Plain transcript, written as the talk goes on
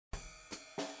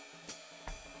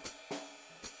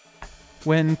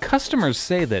When customers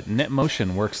say that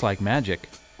NetMotion works like magic,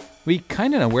 we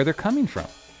kinda know where they're coming from.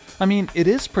 I mean, it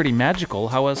is pretty magical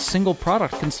how a single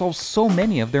product can solve so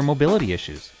many of their mobility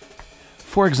issues.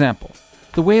 For example,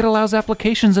 the way it allows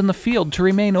applications in the field to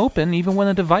remain open even when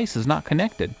a device is not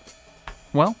connected.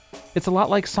 Well, it's a lot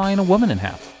like sawing a woman in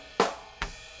half.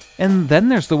 And then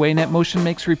there's the way NetMotion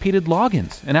makes repeated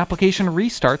logins and application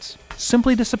restarts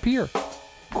simply disappear,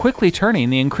 quickly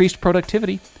turning the increased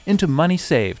productivity into money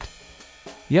saved.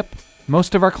 Yep,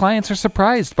 most of our clients are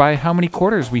surprised by how many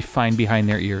quarters we find behind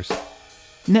their ears.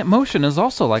 NetMotion is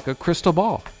also like a crystal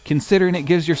ball, considering it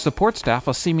gives your support staff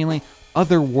a seemingly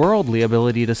otherworldly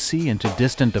ability to see into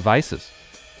distant devices.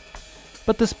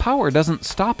 But this power doesn't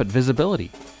stop at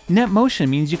visibility. NetMotion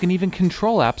means you can even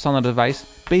control apps on the device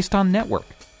based on network.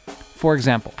 For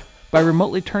example, by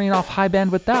remotely turning off high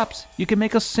bandwidth apps, you can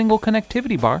make a single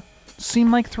connectivity bar seem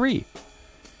like three.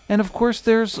 And of course,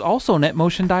 there's also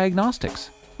NetMotion Diagnostics,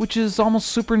 which is almost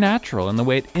supernatural in the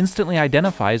way it instantly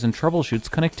identifies and troubleshoots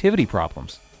connectivity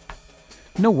problems.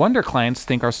 No wonder clients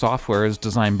think our software is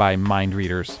designed by mind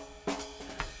readers.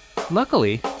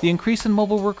 Luckily, the increase in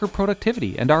mobile worker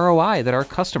productivity and ROI that our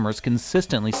customers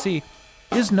consistently see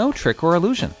is no trick or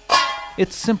illusion.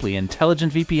 It's simply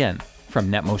intelligent VPN from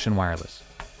NetMotion Wireless.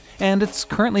 And it's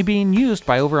currently being used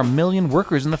by over 1 million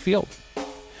workers in the field.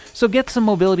 So get some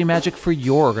mobility magic for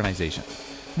your organization.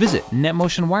 Visit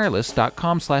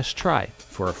netmotionwireless.com/try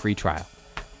for a free trial.